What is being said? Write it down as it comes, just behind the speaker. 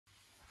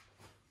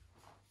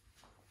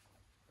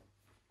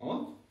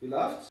Wie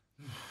läuft's?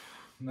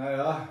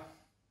 Naja,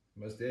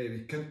 weißt du,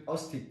 ich könnte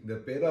austicken. Der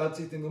Peter hat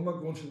sich die Nummer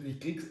gewünscht und ich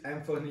krieg's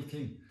einfach nicht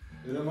hin.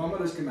 Ja, dann machen wir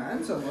das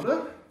gemeinsam,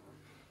 oder?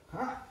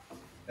 Ha,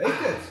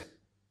 echt jetzt?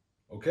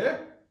 Okay.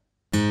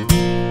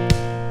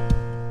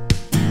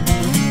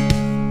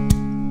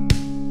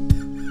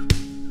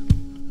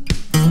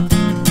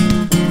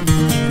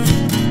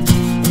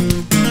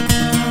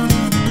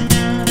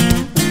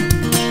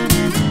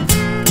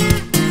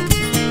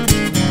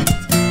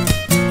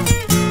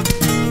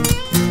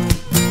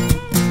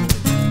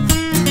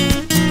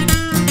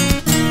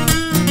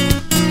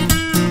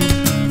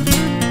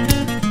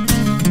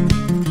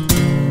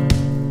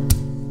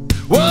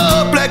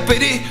 Black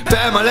Betty,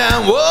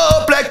 Bam-a-lam,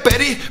 whoa, Black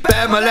Betty,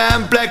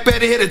 Bam-a-lam, Black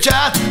Betty hit a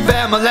child,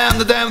 Bam-a-lam,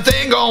 the damn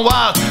thing gone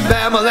wild,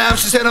 Bam-a-lam,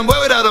 she said I'm way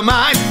without her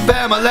mind,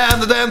 Bam-a-lam,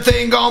 the damn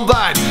thing gone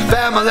blind,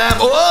 Bam-a-lam,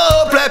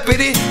 oh, Black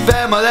Betty,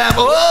 Bam-a-lam,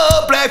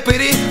 oh, Black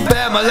Betty,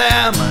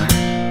 Bam-a-lam.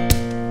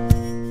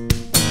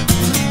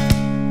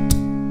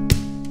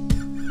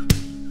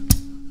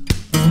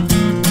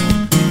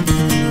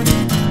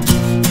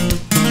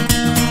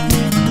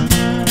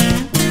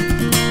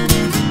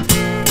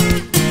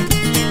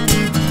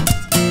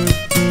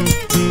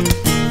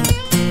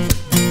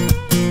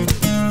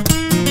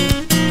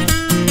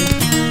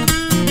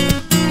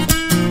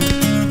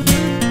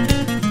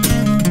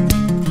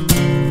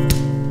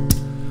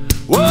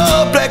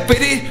 Black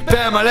Betty,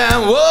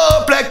 Bam-a-lam,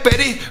 whoa, Black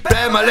Betty,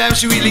 Bam-a-lam,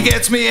 she really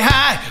gets me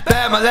high,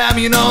 Bam-a-lam,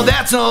 you know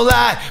that's no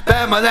lie,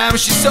 Bam-a-lam,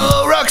 she's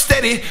so rock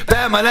steady,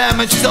 Bam-a-lam,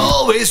 and she's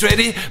always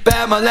ready,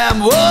 Bam-a-lam,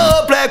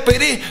 whoa, Black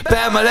Betty,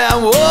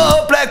 Bam-a-lam,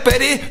 whoa, Black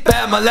Betty,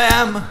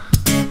 Bam-a-lam.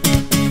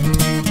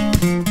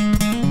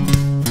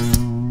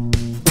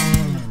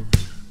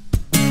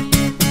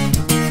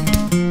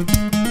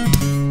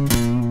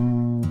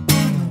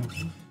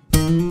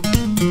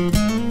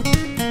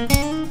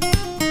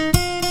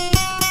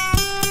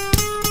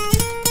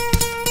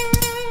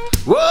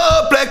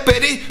 Whoa, Black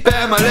Betty,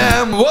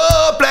 Bam-a-lam,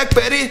 whoa, Black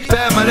Betty,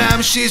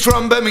 Bam-a-lam, she's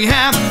from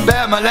Birmingham,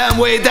 Bam-a-lam,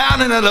 way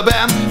down in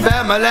Alabama,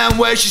 Bam-a-lam,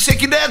 where she's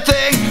shaking that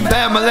thing,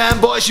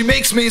 Bam-a-lam, boy, she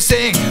makes me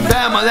sing,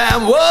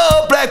 Bam-a-lam,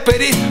 whoa, Black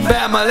Betty,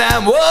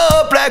 Bam-a-lam,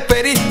 whoa, Black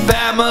Betty,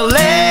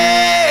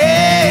 Bam-a-lam.